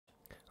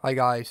Hi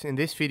guys, in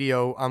this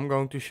video I'm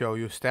going to show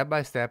you step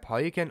by step how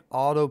you can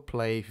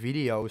autoplay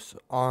videos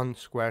on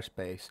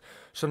Squarespace.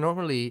 So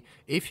normally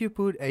if you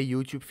put a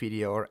YouTube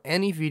video or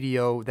any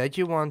video that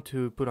you want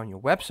to put on your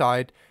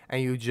website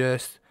and you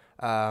just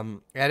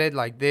edit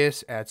like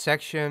this, add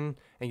section,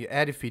 and you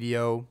add a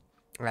video,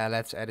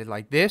 let's add it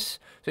like this.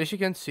 So as you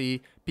can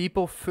see,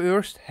 people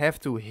first have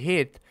to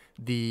hit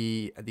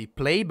the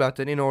play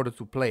button in order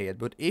to play it.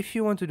 But if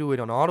you want to do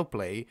it on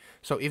autoplay,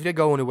 so if they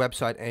go on the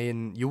website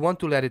and you want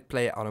to let it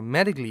play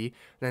automatically,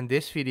 then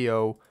this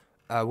video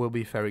will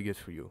be very good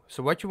for you.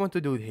 So what you want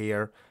to do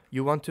here,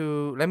 you want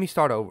to, let me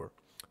start over.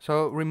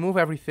 So remove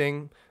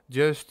everything,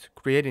 just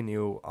create a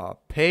new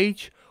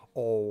page,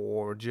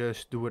 or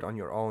just do it on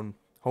your own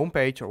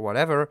homepage or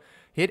whatever.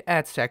 Hit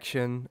add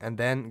section and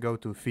then go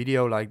to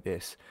video like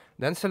this.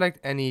 Then select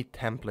any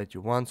template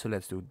you want. So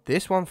let's do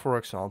this one for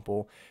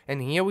example.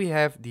 And here we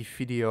have the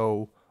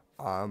video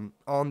on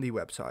the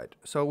website.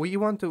 So we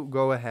want to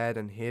go ahead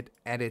and hit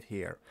edit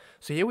here.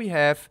 So here we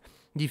have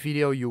the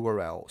video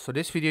URL. So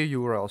this video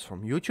URL is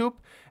from YouTube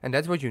and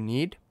that's what you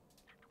need.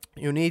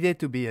 You need it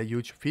to be a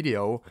YouTube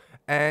video,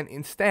 and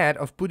instead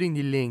of putting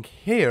the link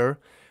here,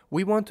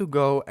 we want to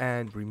go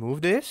and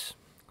remove this.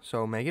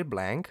 So make it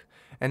blank.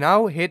 And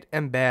now hit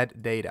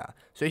embed data.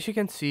 So as you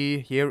can see,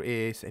 here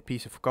is a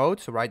piece of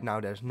code. So right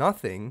now there's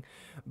nothing,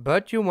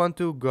 but you want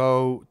to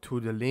go to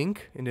the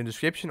link in the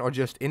description, or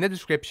just in the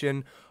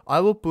description. I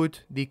will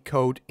put the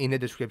code in the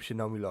description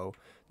down below.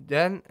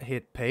 Then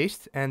hit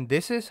paste, and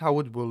this is how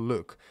it will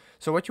look.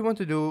 So what you want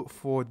to do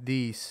for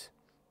these,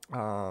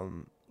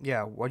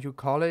 what you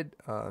call it,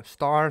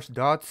 stars,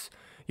 dots,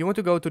 you want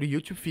to go to the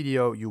YouTube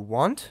video you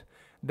want.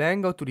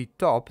 Then go to the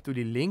top, to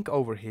the link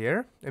over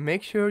here, and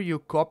make sure you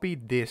copy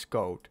this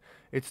code.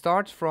 It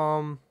starts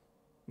from,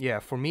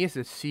 for me it's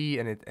a C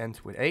and it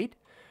ends with 8.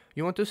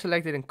 You want to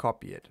select it and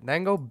copy it.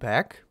 Then go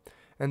back,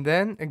 and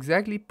then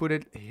exactly put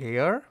it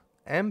here,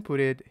 and put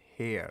it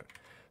here.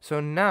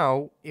 So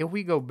now, if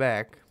we go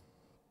back,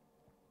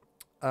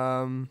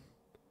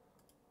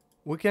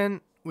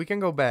 we can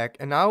go back,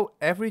 and now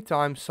every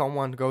time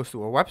someone goes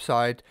to a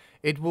website,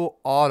 it will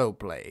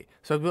autoplay.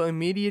 So it will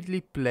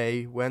immediately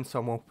play when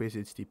someone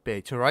visits the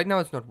page. So right now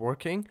it's not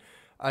working.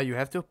 You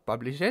have to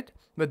publish it,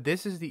 but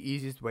this is the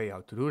easiest way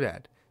how to do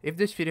that. If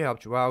this video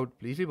helped you out,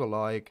 please leave a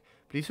like,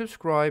 please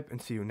subscribe,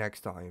 and see you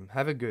next time.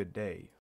 Have a good day.